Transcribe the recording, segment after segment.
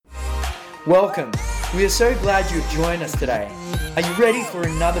Welcome. We are so glad you've joined us today. Are you ready for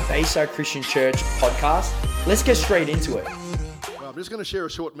another Bayside Christian Church podcast? Let's get straight into it. Well, I'm just going to share a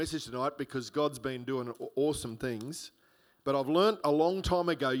short message tonight because God's been doing awesome things. But I've learnt a long time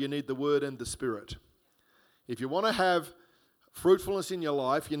ago you need the Word and the Spirit. If you want to have fruitfulness in your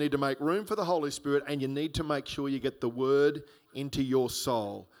life, you need to make room for the Holy Spirit, and you need to make sure you get the Word into your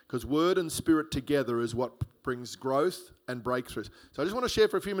soul, because Word and Spirit together is what brings growth and breakthroughs. So I just want to share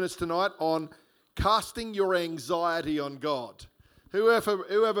for a few minutes tonight on casting your anxiety on God.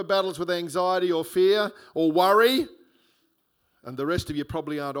 Whoever battles with anxiety or fear or worry, and the rest of you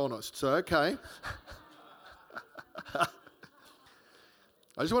probably aren't honest, so okay. I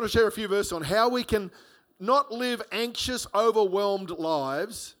just want to share a few verses on how we can not live anxious, overwhelmed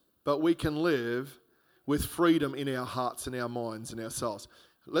lives, but we can live with freedom in our hearts and our minds and our souls.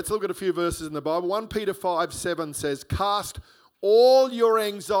 Let's look at a few verses in the Bible. 1 Peter 5:7 says, "Cast all your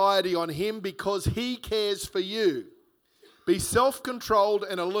anxiety on him because he cares for you. Be self-controlled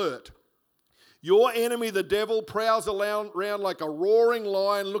and alert. Your enemy, the devil, prowls around like a roaring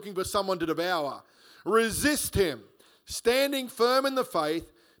lion looking for someone to devour. Resist him, standing firm in the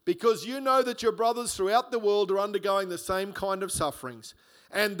faith, because you know that your brothers throughout the world are undergoing the same kind of sufferings.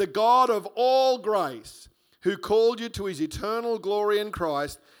 And the God of all grace, who called you to his eternal glory in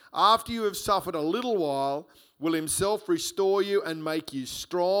Christ, after you have suffered a little while, will himself restore you and make you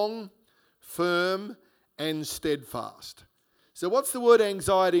strong, firm, and steadfast." So what's the word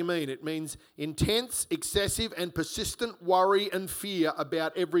anxiety mean? It means intense, excessive, and persistent worry and fear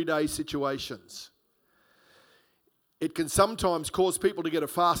about everyday situations. It can sometimes cause people to get a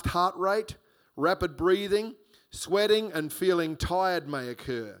fast heart rate, rapid breathing, sweating, and feeling tired may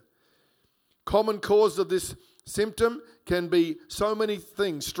occur. Common cause of this symptom can be so many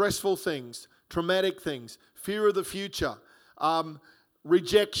things: stressful things, traumatic things, fear of the future,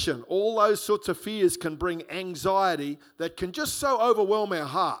 rejection. All those sorts of fears can bring anxiety that can just so overwhelm our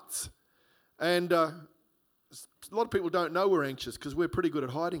hearts. And a lot of people don't know we're anxious because we're pretty good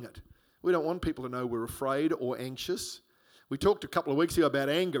at hiding it. We don't want people to know we're afraid or anxious. We talked a couple of weeks ago about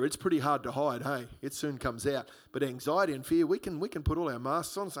anger. It's pretty hard to hide, hey? It soon comes out. But anxiety and fear, we can put all our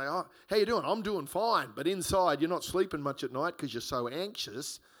masks on and say, "Oh, how you doing?" "I'm doing fine." But inside, you're not sleeping much at night because you're so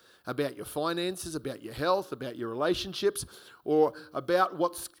anxious about your finances, about your health, about your relationships, or about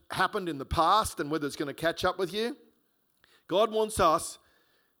what's happened in the past and whether it's going to catch up with you. God wants us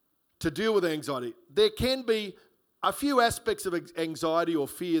to deal with anxiety. There can be a few aspects of anxiety or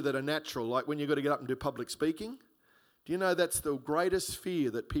fear that are natural, like when you've got to get up and do public speaking. Do you know that's the greatest fear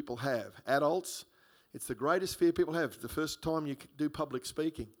that people have? Adults, it's the greatest fear people have, the first time you do public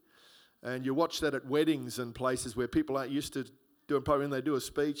speaking. And you watch that at weddings and places where people aren't used to doing public, and they do a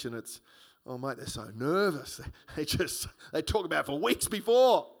speech and it's, oh mate, they're so nervous. They talk about it for weeks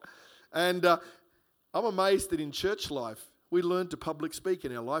before. And I'm amazed that in church life, we learn to public speak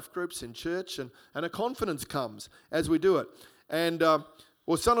in our life groups, in church, and a confidence comes as we do it. And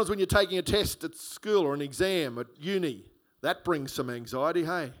or sometimes when you're taking a test at school or an exam at uni, that brings some anxiety,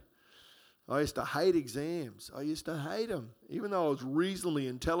 hey? I used to hate exams. I used to hate them. Even though I was reasonably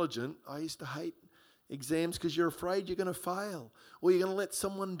intelligent, I used to hate exams because you're afraid you're going to fail or you're going to let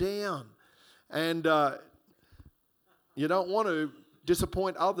someone down. And you don't want to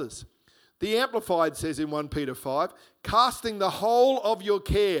disappoint others. The Amplified says in 1 Peter 5, "Casting the whole of your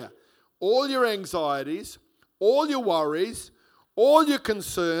care, all your anxieties, all your worries, all your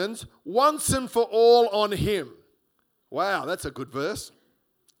concerns, once and for all on him." Wow, that's a good verse.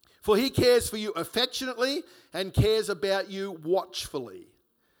 "For he cares for you affectionately and cares about you watchfully.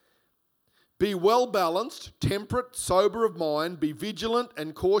 Be well balanced, temperate, sober of mind, be vigilant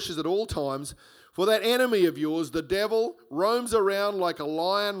and cautious at all times, for that enemy of yours, the devil, roams around like a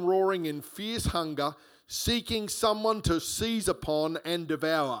lion roaring in fierce hunger, seeking someone to seize upon and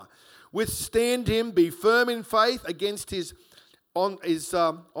devour. Withstand him, be firm in faith against his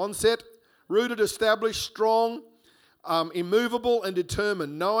onset, rooted, established, strong, immovable and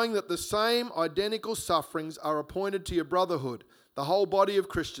determined, knowing that the same identical sufferings are appointed to your brotherhood, the whole body of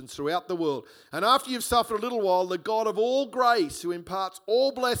Christians throughout the world. And after you've suffered a little while, the God of all grace, who imparts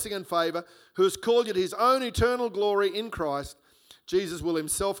all blessing and favour, who has called you to his own eternal glory in Christ Jesus, will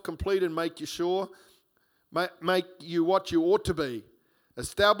himself complete and make you sure, make you what you ought to be,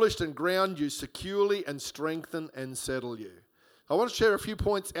 established and ground you securely, and strengthen and settle you." I want to share a few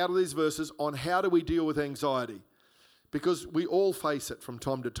points out of these verses on how do we deal with anxiety, because we all face it from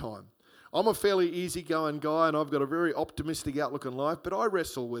time to time. I'm a fairly easygoing guy and I've got a very optimistic outlook on life, but I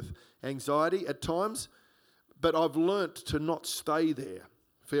wrestle with anxiety at times. But I've learnt to not stay there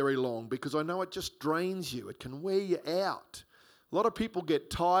very long because I know it just drains you. It can wear you out. A lot of people get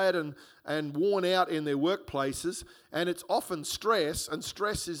tired and worn out in their workplaces, and it's often stress, and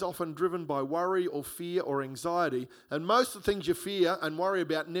stress is often driven by worry or fear or anxiety, and most of the things you fear and worry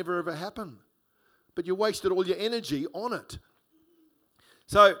about never ever happen. But you wasted all your energy on it.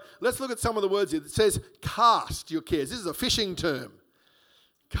 So let's look at some of the words here. It says, cast your cares. This is a fishing term.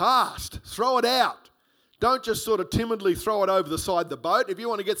 Cast. Throw it out. Don't just sort of timidly throw it over the side of the boat. If you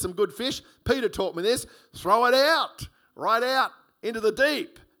want to get some good fish, Peter taught me this, throw it out, right out into the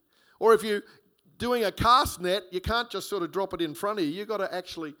deep. Or if you're doing a cast net, you can't just sort of drop it in front of you. You've got to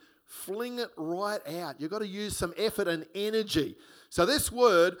actually fling it right out. You've got to use some effort and energy. So this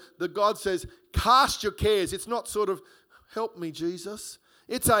word that God says, cast your cares, it's not sort of, help me, Jesus.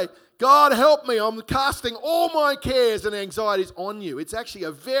 It's a, God help me, I'm casting all my cares and anxieties on you. It's actually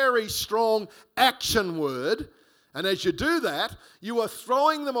a very strong action word. And as you do that, you are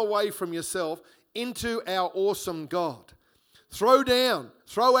throwing them away from yourself into our awesome God. Throw down,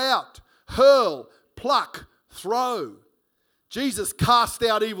 throw out, hurl, pluck, throw. Jesus cast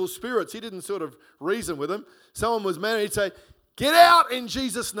out evil spirits. He didn't sort of reason with them. Someone was mad, he'd say, get out in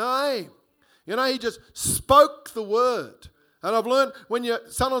Jesus' name. You know, he just spoke the word. And I've learned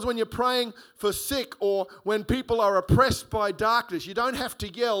sometimes when you're praying for sick or when people are oppressed by darkness, you don't have to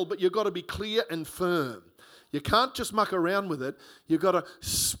yell, but you've got to be clear and firm. You can't just muck around with it. You've got to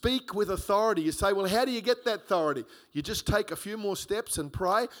speak with authority. You say, well, how do you get that authority? You just take a few more steps and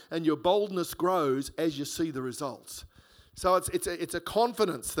pray, and your boldness grows as you see the results. So it's a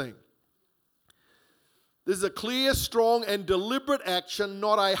confidence thing. This is a clear, strong, and deliberate action,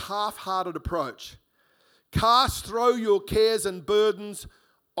 not a half-hearted approach. Throw your cares and burdens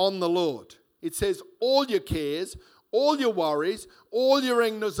on the Lord. It says all your cares, all your worries, all your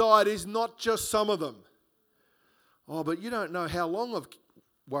anxieties, not just some of them. Oh, but you don't know how long I've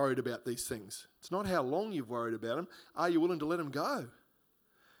worried about these things. It's not how long you've worried about them. Are you willing to let them go?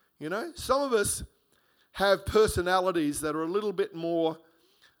 You know, some of us have personalities that are a little bit more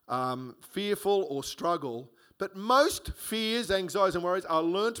fearful or struggle, but most fears, anxieties and worries are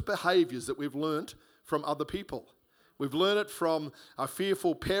learnt behaviours that we've learnt from other people. We've learned it from a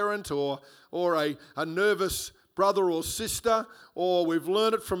fearful parent or a nervous brother or sister, or we've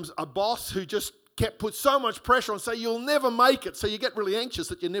learned it from a boss who just put so much pressure on, say you'll never make it, so you get really anxious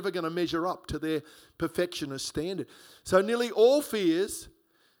that you're never going to measure up to their perfectionist standard. So nearly all fears,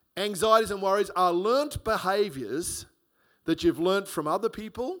 anxieties and worries are learnt behaviours that you've learnt from other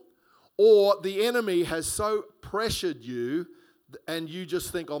people, or the enemy has so pressured you and you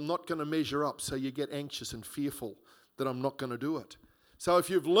just think, I'm not going to measure up, so you get anxious and fearful that I'm not going to do it. So if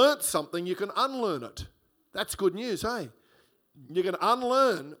you've learnt something, you can unlearn it. That's good news, hey? You can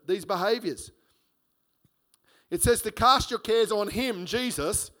unlearn these behaviours. It says to cast your cares on him,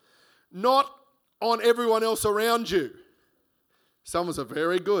 Jesus, not on everyone else around you. Some of us are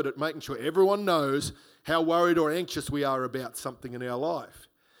very good at making sure everyone knows how worried or anxious we are about something in our life.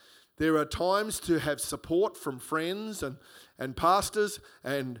 There are times to have support from friends and pastors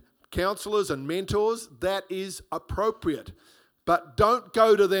and counsellors and mentors. That is appropriate. But don't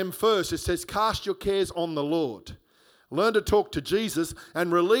go to them first. It says cast your cares on the Lord. Learn to talk to Jesus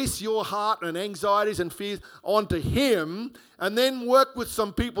and release your heart and anxieties and fears onto him, and then work with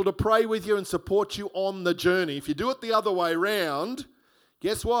some people to pray with you and support you on the journey. If you do it the other way around,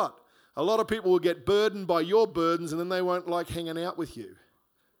 guess what? A lot of people will get burdened by your burdens and then they won't like hanging out with you.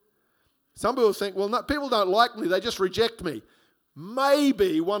 Some people think, well, no, people don't like me, they just reject me.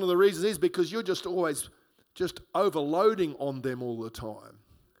 Maybe one of the reasons is because you're just always just overloading on them all the time.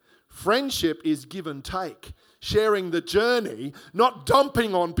 Friendship is give and take, sharing the journey, not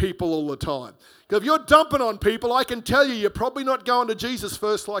dumping on people all the time. Because if you're dumping on people, I can tell you, you're probably not going to Jesus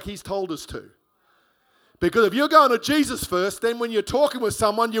first like he's told us to. Because if you're going to Jesus first, then when you're talking with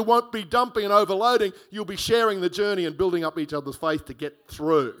someone, you won't be dumping and overloading. You'll be sharing the journey and building up each other's faith to get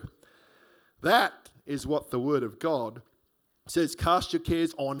through. That is what the Word of God says. Cast your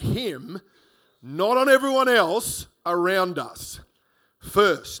cares on him, not on everyone else around us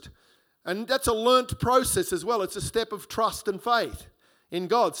first. And that's a learnt process as well. It's a step of trust and faith in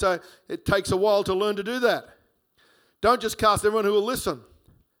God. So it takes a while to learn to do that. Don't just cast everyone who will listen.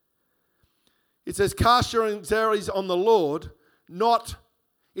 It says cast your anxieties on the Lord, not,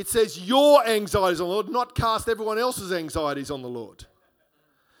 it says your anxieties on the Lord, not cast everyone else's anxieties on the Lord.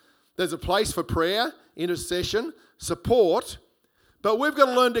 There's a place for prayer, intercession, support, but we've got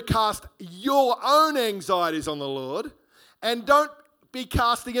to learn to cast your own anxieties on the Lord, and don't be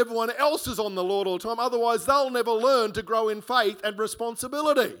casting everyone else's on the Lord all the time. Otherwise, they'll never learn to grow in faith and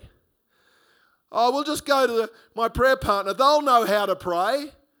responsibility. Oh, we'll just go to my prayer partner. They'll know how to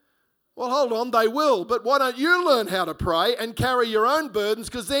pray. Well, hold on, they will. But why don't you learn how to pray and carry your own burdens,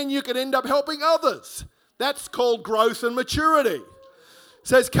 because then you can end up helping others. That's called growth and maturity. It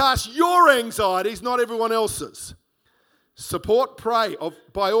says cast your anxieties, not everyone else's. Support, pray,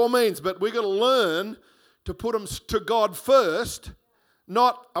 by all means, but we've got to learn to put them to God first,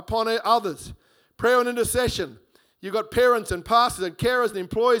 not upon others. Prayer and intercession. You've got parents and pastors and carers and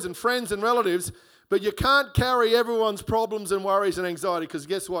employees and friends and relatives, but you can't carry everyone's problems and worries and anxiety, because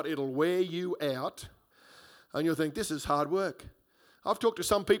guess what? It'll wear you out and you'll think, this is hard work. I've talked to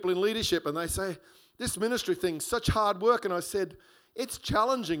some people in leadership and they say, this ministry thing's such hard work. And I said, it's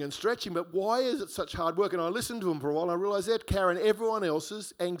challenging and stretching, but why is it such hard work? And I listened to them for a while and I realised they're carrying everyone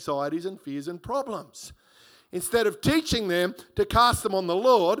else's anxieties and fears and problems, instead of teaching them to cast them on the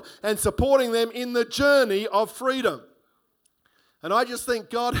Lord and supporting them in the journey of freedom. And I just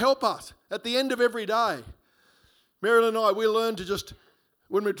think, God, help us at the end of every day. Marilyn and I, we learn to just,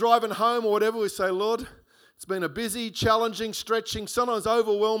 when we're driving home or whatever, we say, Lord, it's been a busy, challenging, stretching, sometimes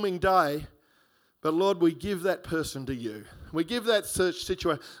overwhelming day, but Lord, we give that person to you. We give that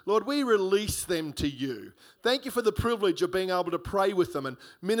situation. Lord, we release them to you. Thank you for the privilege of being able to pray with them and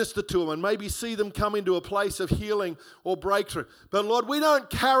minister to them and maybe see them come into a place of healing or breakthrough. But Lord, we don't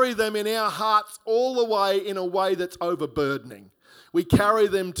carry them in our hearts all the way in a way that's overburdening. We carry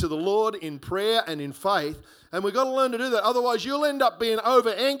them to the Lord in prayer and in faith, and we've got to learn to do that. Otherwise, you'll end up being over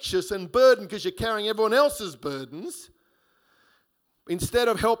anxious and burdened because you're carrying everyone else's burdens instead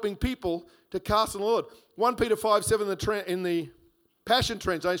of helping people to cast on the Lord. 1 Peter 5:7 in the Passion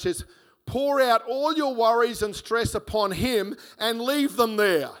Translation says, pour out all your worries and stress upon him and leave them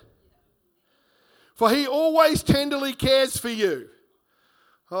there. For he always tenderly cares for you.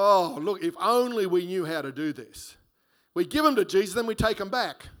 Oh, look, if only we knew how to do this. We give them to Jesus, then we take them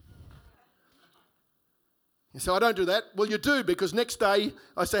back. You say, I don't do that. Well, you do, because next day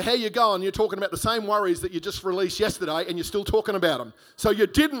I say, how you going? You're talking about the same worries that you just released yesterday and you're still talking about them. So you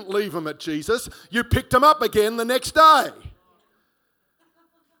didn't leave them at Jesus. You picked them up again the next day.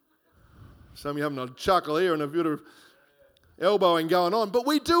 Some of you having a chuckle here and a bit of elbowing going on. But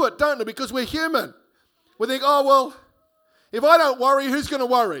we do it, don't we? Because we're human. We think, oh, well, if I don't worry, who's going to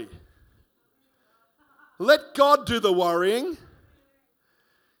worry? Let God do the worrying.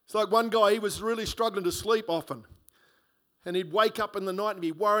 It's like one guy, he was really struggling to sleep often. And he'd wake up in the night and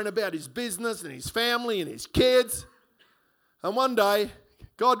be worrying about his business and his family and his kids. And one day,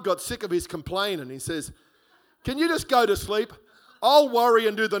 God got sick of his complaining. He says, can you just go to sleep? I'll worry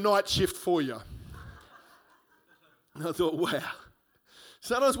and do the night shift for you. And I thought, wow.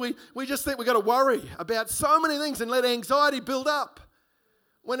 Sometimes we just think we've got to worry about so many things and let anxiety build up,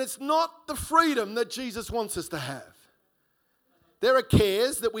 when it's not the freedom that Jesus wants us to have. There are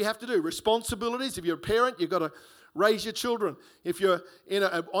cares that we have to do, responsibilities. If you're a parent, you've got to raise your children. If you're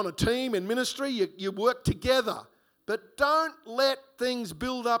on a team in ministry, you work together. But don't let things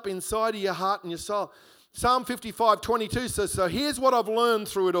build up inside of your heart and your soul. Psalm 55:22 says, so here's what I've learned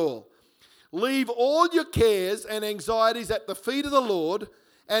through it all. Leave all your cares and anxieties at the feet of the Lord,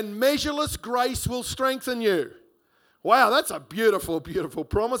 and measureless grace will strengthen you. Wow, that's a beautiful, beautiful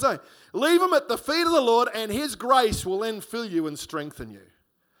promise, eh? Leave them at the feet of the Lord, and his grace will then fill you and strengthen you.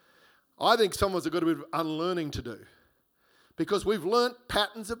 I think someone's got a bit of unlearning to do, because we've learnt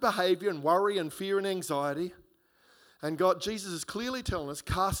patterns of behaviour and worry and fear and anxiety. And Jesus is clearly telling us,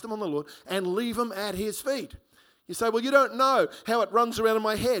 cast them on the Lord and leave them at his feet. You say, well, you don't know how it runs around in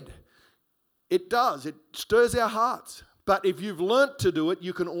my head. It does. It stirs our hearts. But if you've learnt to do it,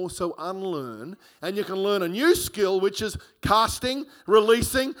 you can also unlearn, and you can learn a new skill, which is casting,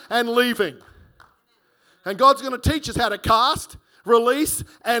 releasing, and leaving. And God's going to teach us how to cast, release,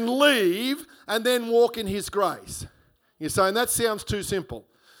 and leave, and then walk in his grace. You're saying, that sounds too simple.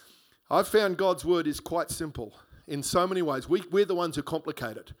 I've found God's word is quite simple in so many ways. We're the ones who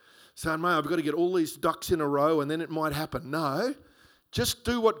complicate it. Saying, mate, I've got to get all these ducks in a row, and then it might happen. No, just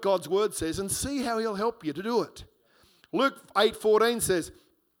do what God's word says and see how he'll help you to do it. Luke 8:14 says,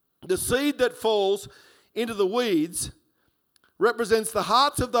 the seed that falls into the weeds represents the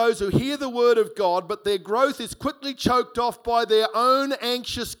hearts of those who hear the word of God, but their growth is quickly choked off by their own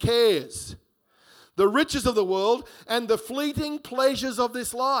anxious cares, the riches of the world, and the fleeting pleasures of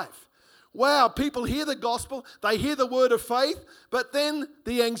this life. Wow, people hear the gospel, they hear the word of faith, but then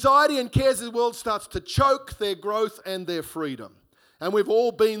the anxiety and cares of the world starts to choke their growth and their freedom. And we've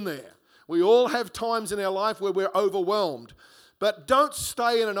all been there. We all have times in our life where we're overwhelmed. But don't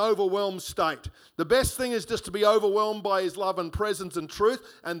stay in an overwhelmed state. The best thing is just to be overwhelmed by his love and presence and truth,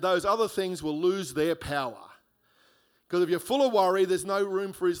 and those other things will lose their power. Because if you're full of worry, there's no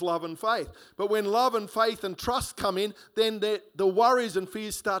room for his love and faith. But when love and faith and trust come in, then the worries and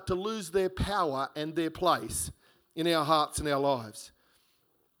fears start to lose their power and their place in our hearts and our lives.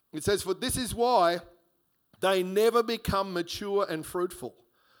 It says, for this is why they never become mature and fruitful.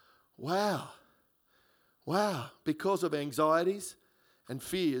 Wow. Because of anxieties and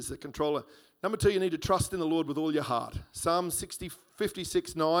fears that control it. Number 2, you need to trust in the Lord with all your heart. Psalm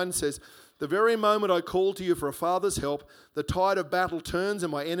 56:9 says, the very moment I call to you for a father's help, the tide of battle turns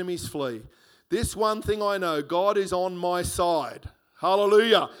and my enemies flee. This one thing I know, God is on my side.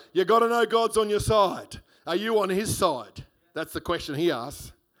 Hallelujah. You got to know God's on your side. Are you on his side? That's the question he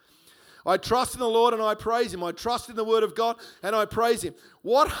asks. I trust in the Lord and I praise him. I trust in the word of God and I praise him.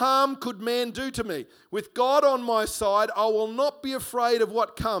 What harm could man do to me? With God on my side, I will not be afraid of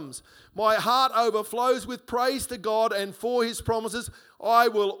what comes. My heart overflows with praise to God, and for his promises, I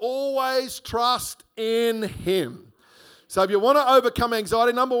will always trust in him. So if you want to overcome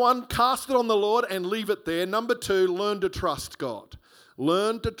anxiety, number 1, cast it on the Lord and leave it there. Number 2, learn to trust God.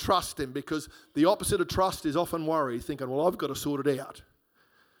 Learn to trust him, because the opposite of trust is often worry, thinking, well, I've got to sort it out.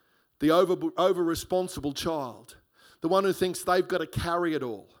 The over-responsible child, the one who thinks they've got to carry it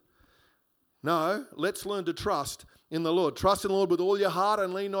all. No, let's learn to trust in the Lord. Trust in the Lord with all your heart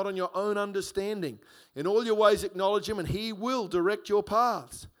and lean not on your own understanding. In all your ways acknowledge him and he will direct your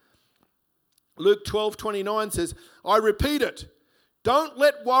paths. Luke 12:29 says, I repeat it, don't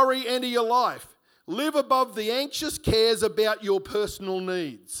let worry enter your life. Live above the anxious cares about your personal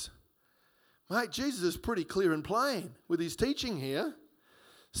needs. Mate, Jesus is pretty clear and plain with his teaching here.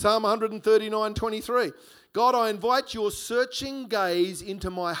 Psalm 139:23. God, I invite your searching gaze into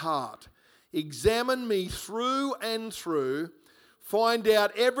my heart. Examine me through and through. Find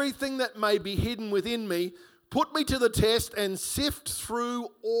out everything that may be hidden within me. Put me to the test and sift through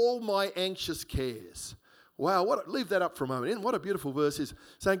all my anxious cares. Wow, leave that up for a moment. What a beautiful verse is.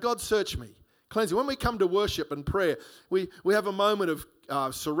 Saying, God, search me. Cleanse me. When we come to worship and prayer, we have a moment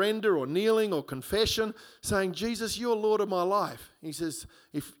of surrender or kneeling or confession, saying, Jesus, you're Lord of my life. He says,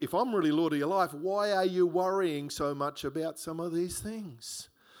 if I'm really Lord of your life, why are you worrying so much about some of these things?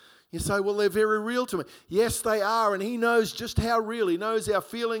 You say, well, they're very real to me. Yes, they are, and he knows just how real. He knows our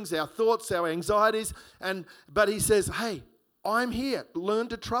feelings, our thoughts, our anxieties, but he says, hey, I'm here. Learn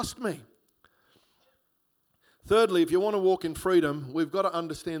to trust me. Thirdly, if you want to walk in freedom, we've got to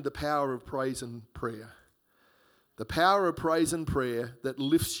understand the power of praise and prayer. The power of praise and prayer that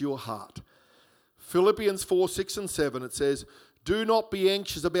lifts your heart. Philippians 4:6 and 7, it says, do not be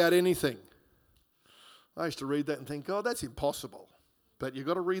anxious about anything. I used to read that and think, God, that's impossible. But you've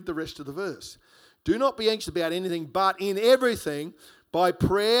got to read the rest of the verse. Do not be anxious about anything, but in everything, by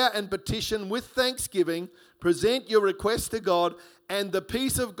prayer and petition with thanksgiving, present your requests to God, and the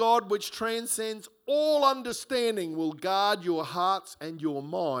peace of God which transcends all understanding will guard your hearts and your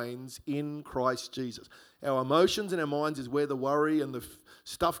minds in Christ Jesus. Our emotions and our minds is where the worry and the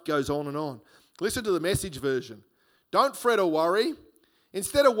stuff goes on and on. Listen to the Message version. Don't fret or worry.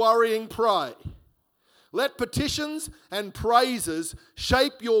 Instead of worrying, pray. Let petitions and praises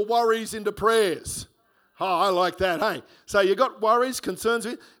shape your worries into prayers. Oh, I like that, hey? So you got worries, concerns,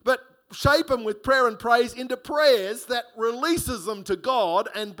 but shape them with prayer and praise into prayers that releases them to God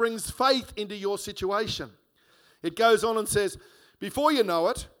and brings faith into your situation. It goes on and says, before you know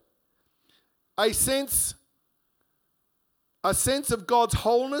it, a sense of God's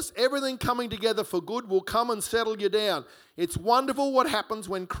wholeness, everything coming together for good will come and settle you down. It's wonderful what happens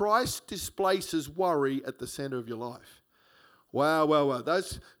when Christ displaces worry at the center of your life. Wow.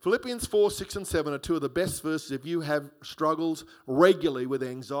 Those Philippians 4:6 and 7 are two of the best verses if you have struggles regularly with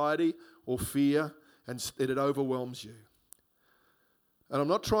anxiety or fear and it overwhelms you. And I'm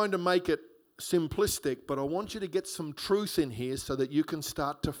not trying to make it simplistic, but I want you to get some truth in here so that you can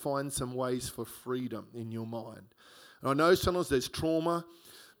start to find some ways for freedom in your mind. And I know sometimes there's trauma.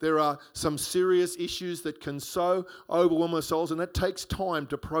 There are some serious issues that can so overwhelm our souls, and that takes time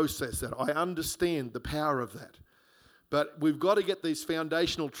to process that. I understand the power of that. But we've got to get these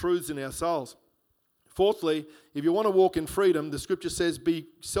foundational truths in our souls. Fourthly, if you want to walk in freedom, the scripture says be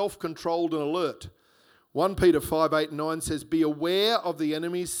self-controlled and alert. 1 Peter 5:8-9 says, be aware of the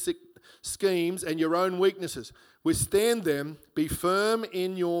enemy's schemes and your own weaknesses. Withstand them, be firm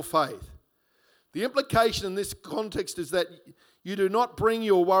in your faith. The implication in this context is that you do not bring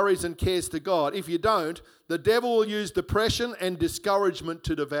your worries and cares to God. If you don't, the devil will use depression and discouragement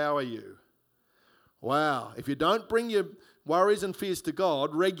to devour you. Wow. If you don't bring your worries and fears to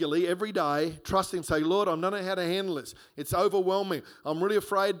God regularly, every day, trust him, say, Lord, I don't know how to handle this. It's overwhelming. I'm really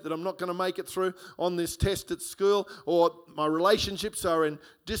afraid that I'm not going to make it through on this test at school, or my relationships are in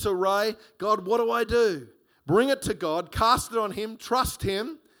disarray. God, what do I do? Bring it to God, cast it on Him, trust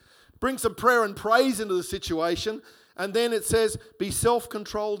Him, bring some prayer and praise into the situation, and then it says, be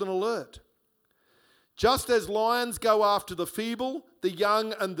self-controlled and alert. Just as lions go after the feeble, the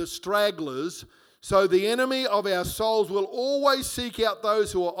young, and the stragglers, so the enemy of our souls will always seek out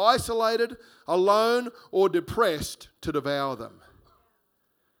those who are isolated, alone, or depressed to devour them.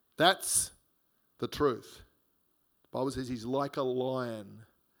 That's the truth. The Bible says he's like a lion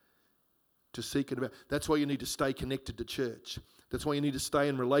to seek and devour. That's why you need to stay connected to church. That's why you need to stay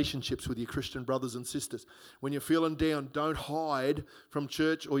in relationships with your Christian brothers and sisters. When you're feeling down, don't hide from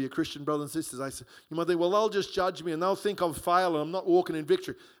church or your Christian brothers and sisters. You might think, well, they'll just judge me and they'll think I've failed and I'm not walking in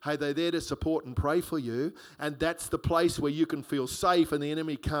victory. Hey, they're there to support and pray for you. And that's the place where you can feel safe and the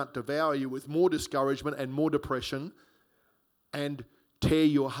enemy can't devour you with more discouragement and more depression and tear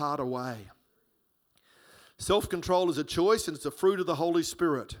your heart away. Self-control is a choice and it's a fruit of the Holy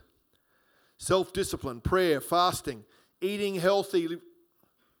Spirit. Self-discipline, prayer, fasting, eating healthily,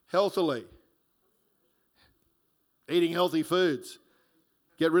 eating healthy foods.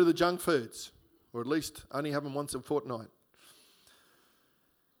 Get rid of the junk foods, or at least only have them once a fortnight.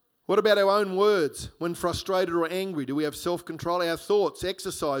 What about our own words when frustrated or angry? Do we have self-control? Our thoughts,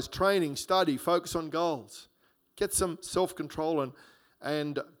 exercise, training, study, focus on goals. Get some self-control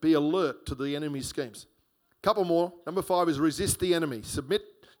and be alert to the enemy's schemes. Couple more. Number 5 is resist the enemy. Submit.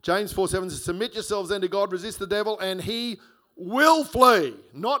 James 4:7 says, submit yourselves then to God, resist the devil, and he will flee.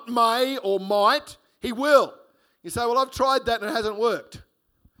 Not may or might, he will. You say, well, I've tried that and it hasn't worked.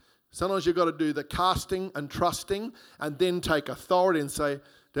 Sometimes you've got to do the casting and trusting and then take authority and say,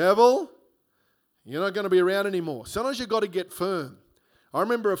 devil, you're not going to be around anymore. Sometimes you've got to get firm. I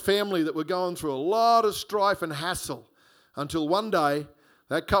remember a family that were going through a lot of strife and hassle until one day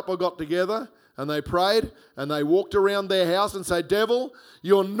that couple got together and they prayed and they walked around their house and said, devil,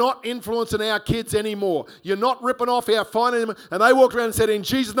 you're not influencing our kids anymore. You're not ripping off our finances. And they walked around and said, in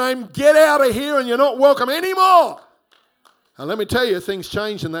Jesus' name, get out of here and you're not welcome anymore. And let me tell you, things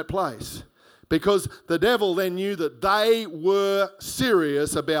changed in that place because the devil then knew that they were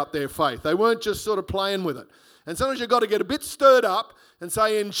serious about their faith. They weren't just sort of playing with it. And sometimes you've got to get a bit stirred up and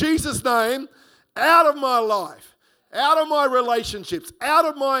say, in Jesus' name, out of my life. Out of my relationships, out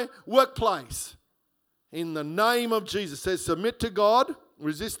of my workplace. In the name of Jesus. It says, submit to God,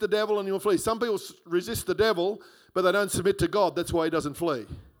 resist the devil and you'll flee. Some people resist the devil, but they don't submit to God. That's why he doesn't flee.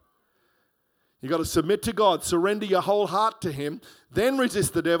 You've got to submit to God, surrender your whole heart to him, then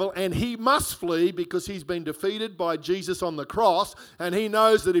resist the devil, and he must flee because he's been defeated by Jesus on the cross, and he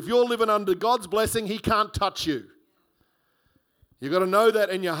knows that if you're living under God's blessing, he can't touch you. You've got to know that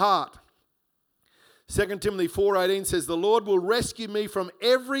in your heart. 2 Timothy 4:18 says, the Lord will rescue me from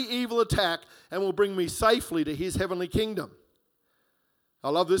every evil attack and will bring me safely to his heavenly kingdom. I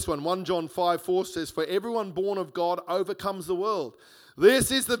love this one. 1 John 5:4 says, for everyone born of God overcomes the world. This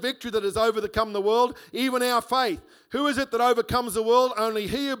is the victory that has overcome the world, even our faith. Who is it that overcomes the world? Only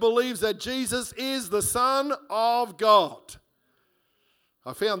he who believes that Jesus is the Son of God.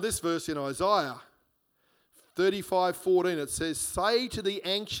 I found this verse in Isaiah 35:14. It says, say to the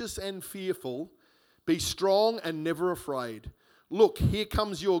anxious and fearful, be strong and never afraid. Look, here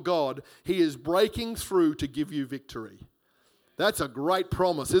comes your God. He is breaking through to give you victory. That's a great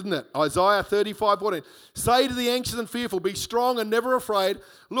promise, isn't it? Isaiah 35:14. Say to the anxious and fearful, be strong and never afraid.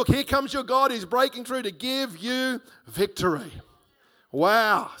 Look, here comes your God. He's breaking through to give you victory.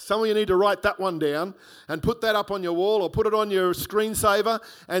 Wow. Some of you need to write that one down and put that up on your wall or put it on your screensaver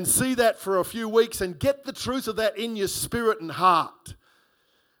and see that for a few weeks and get the truth of that in your spirit and heart.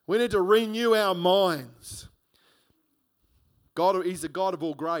 We need to renew our minds. God, he's the God of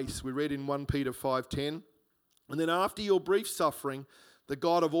all grace. We read in 1 Peter 5:10. And then after your brief suffering, the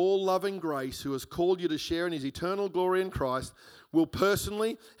God of all loving grace, who has called you to share in his eternal glory in Christ, will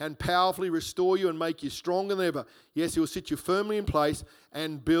personally and powerfully restore you and make you stronger than ever. Yes, he will sit you firmly in place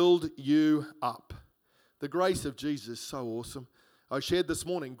and build you up. The grace of Jesus is so awesome. I shared this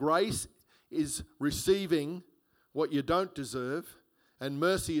morning, grace is receiving what you don't deserve, and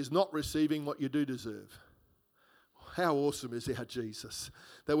mercy is not receiving what you do deserve. How awesome is our Jesus?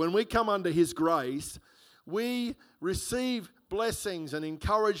 That when we come under his grace, we receive blessings and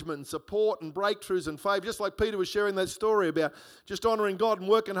encouragement and support and breakthroughs and favor. Just like Peter was sharing that story about just honouring God and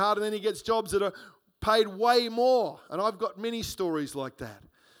working hard, and then he gets jobs that are paid way more. And I've got many stories like that.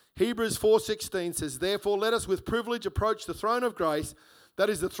 Hebrews 4:16 says, therefore let us with privilege approach the throne of grace, that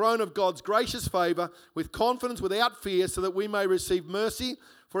is the throne of God's gracious favour, with confidence without fear, so that we may receive mercy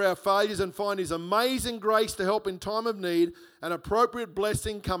for our failures and find his amazing grace to help in time of need, an appropriate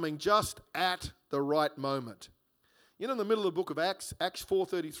blessing coming just at the right moment. You know, in the middle of the book of Acts, Acts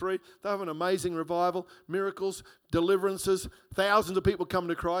 4:33, they have an amazing revival, miracles, deliverances, thousands of people come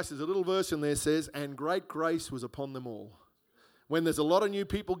to Christ. There's a little verse in there that says, and great grace was upon them all. When there's a lot of new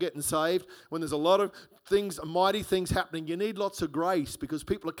people getting saved, when there's a lot of things, mighty things happening, you need lots of grace because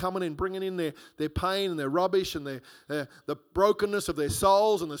people are coming in, bringing in their pain and their rubbish and the brokenness of their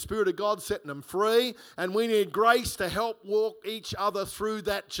souls, and the Spirit of God setting them free. And we need grace to help walk each other through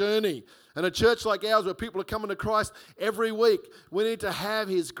that journey. And a church like ours where people are coming to Christ every week, we need to have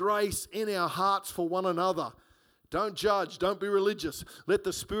His grace in our hearts for one another. Don't judge. Don't be religious. Let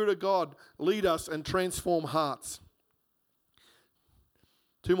the Spirit of God lead us and transform hearts.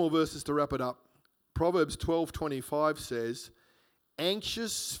 2 more verses to wrap it up. Proverbs 12:25 says,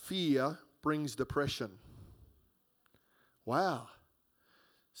 anxious fear brings depression. Wow.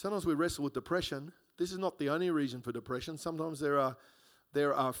 Sometimes we wrestle with depression. This is not the only reason for depression. Sometimes there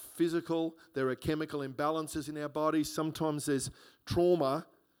are physical, there are chemical imbalances in our bodies. Sometimes there's trauma.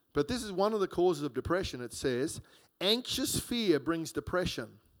 But this is one of the causes of depression. It says, anxious fear brings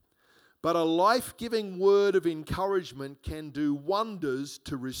depression. But a life-giving word of encouragement can do wonders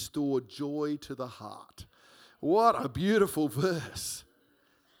to restore joy to the heart. What a beautiful verse.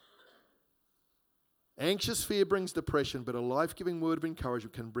 Anxious fear brings depression, but a life-giving word of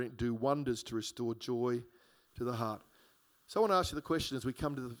encouragement can do wonders to restore joy to the heart. So I want to ask you the question as we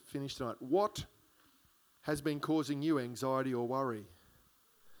come to the finish tonight. What has been causing you anxiety or worry?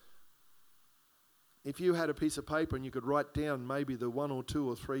 If you had a piece of paper and you could write down maybe the 1 or 2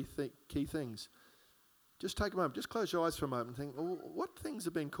 or 3 key things, just take a moment, just close your eyes for a moment and think, well, what things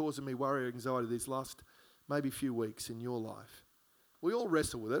have been causing me worry or anxiety these last maybe few weeks in your life? We all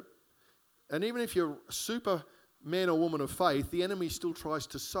wrestle with it. And even if you're a super man or woman of faith, the enemy still tries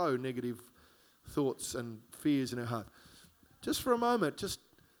to sow negative thoughts and fears in our heart. Just for a moment,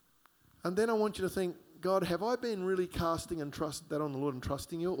 and then I want you to think, God, have I been really casting and trust that on the Lord and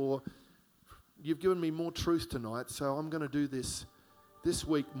trusting you, or you've given me more truth tonight, so I'm going to do this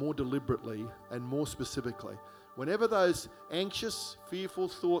week more deliberately and more specifically. Whenever those anxious, fearful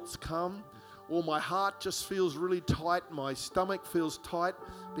thoughts come, or my heart just feels really tight, my stomach feels tight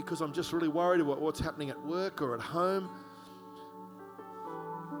because I'm just really worried about what's happening at work or at home,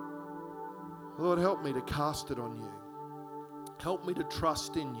 Lord, help me to cast it on you. Help me to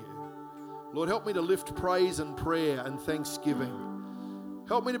trust in you. Lord, help me to lift praise and prayer and thanksgiving.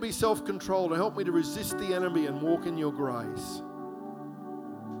 Help me to be self-controlled and help me to resist the enemy and walk in your grace.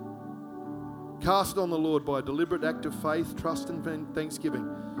 Cast on the Lord by a deliberate act of faith, trust and thanksgiving.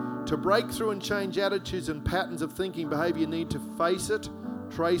 To break through and change attitudes and patterns of thinking, behavior, you need to face it,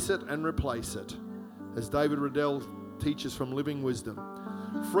 trace it and replace it. As David Riddell teaches from Living Wisdom.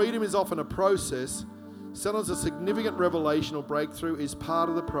 Freedom is often a process. Sometimes a significant revelation or breakthrough is part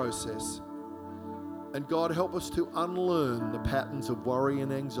of the process. And God, help us to unlearn the patterns of worry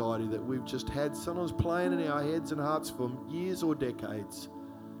and anxiety that we've just had sometimes playing in our heads and hearts for years or decades.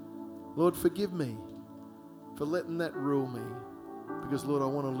 Lord, forgive me for letting that rule me, because, Lord, I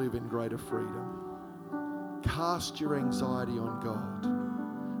want to live in greater freedom. Cast your anxiety on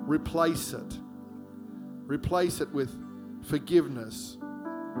God. Replace it. Replace it with forgiveness,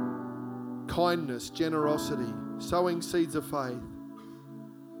 kindness, generosity, sowing seeds of faith.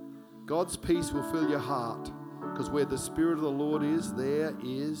 God's peace will fill your heart, because where the Spirit of the Lord is, there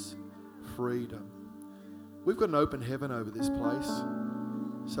is freedom. We've got an open heaven over this place,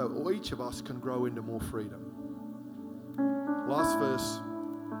 so each of us can grow into more freedom. Last verse,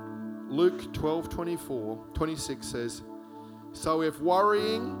 Luke 12:26 says, so if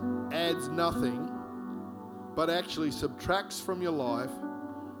worrying adds nothing, but actually subtracts from your life,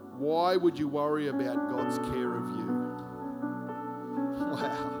 why would you worry about God's care of you?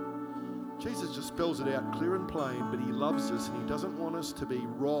 Wow. Jesus just spells it out clear and plain, but he loves us and he doesn't want us to be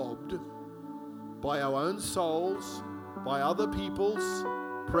robbed by our own souls, by other people's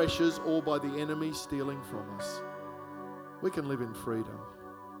pressures, or by the enemy stealing from us. We can live in freedom.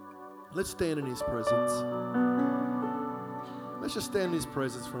 Let's stand in his presence. Let's just stand in his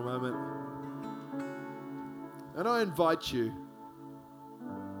presence for a moment. And I invite you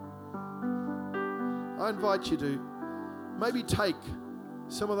to maybe take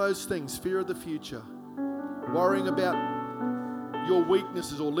some of those things, fear of the future, worrying about your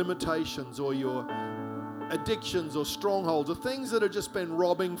weaknesses or limitations or your addictions or strongholds or things that have just been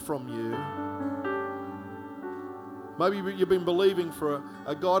robbing from you. Maybe you've been believing for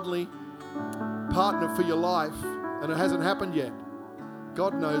a godly partner for your life and it hasn't happened yet.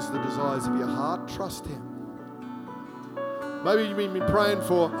 God knows the desires of your heart. Trust him. Maybe you've been praying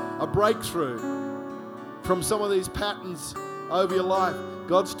for a breakthrough from some of these patterns over your life.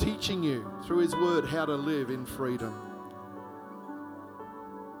 God's teaching you through his word how to live in freedom.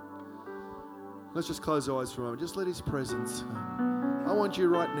 Let's just close our eyes for a moment. Just let His presence. I want you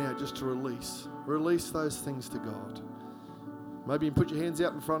right now just to release those things to God. Maybe you can put your hands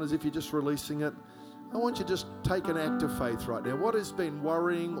out in front as if you're just releasing it. I want you to just take an act of faith right now. What has been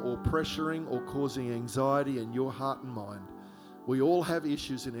worrying or pressuring or causing anxiety in your heart and mind? We all have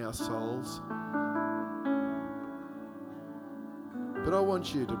issues in our souls. But I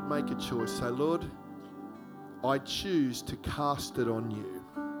want you to make a choice. Say, Lord, I choose to cast it on you.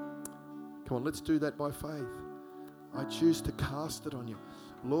 Come on, let's do that by faith. I choose to cast it on you.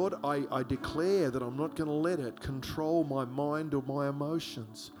 Lord, I declare that I'm not going to let it control my mind or my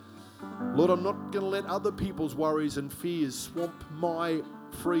emotions. Lord, I'm not going to let other people's worries and fears swamp my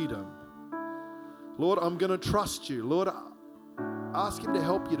freedom. Lord, I'm going to trust you. Lord, ask Him to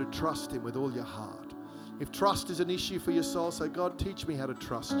help you to trust Him with all your heart. If trust is an issue for your soul, say, God, teach me how to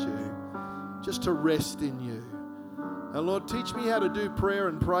trust you, just to rest in you. And Lord, teach me how to do prayer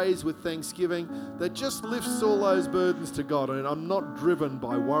and praise with thanksgiving that just lifts all those burdens to God. And I'm not driven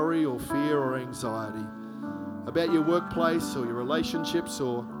by worry or fear or anxiety about your workplace or your relationships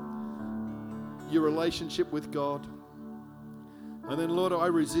or your relationship with God. And then, Lord, I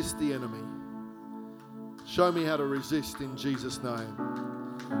resist the enemy. Show me how to resist in Jesus' name.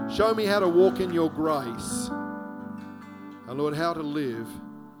 Show me how to walk in your grace. And Lord, how to live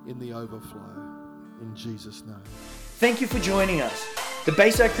in the overflow. In Jesus' name. Thank you for joining us. The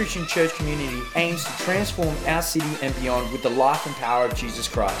Bayside Christian Church community aims to transform our city and beyond with the life and power of Jesus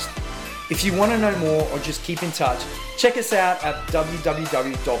Christ. If you want to know more or just keep in touch, check us out at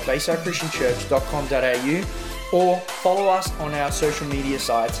www.baysidechristianchurch.com.au or follow us on our social media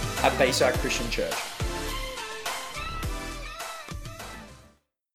sites at Bayside Christian Church.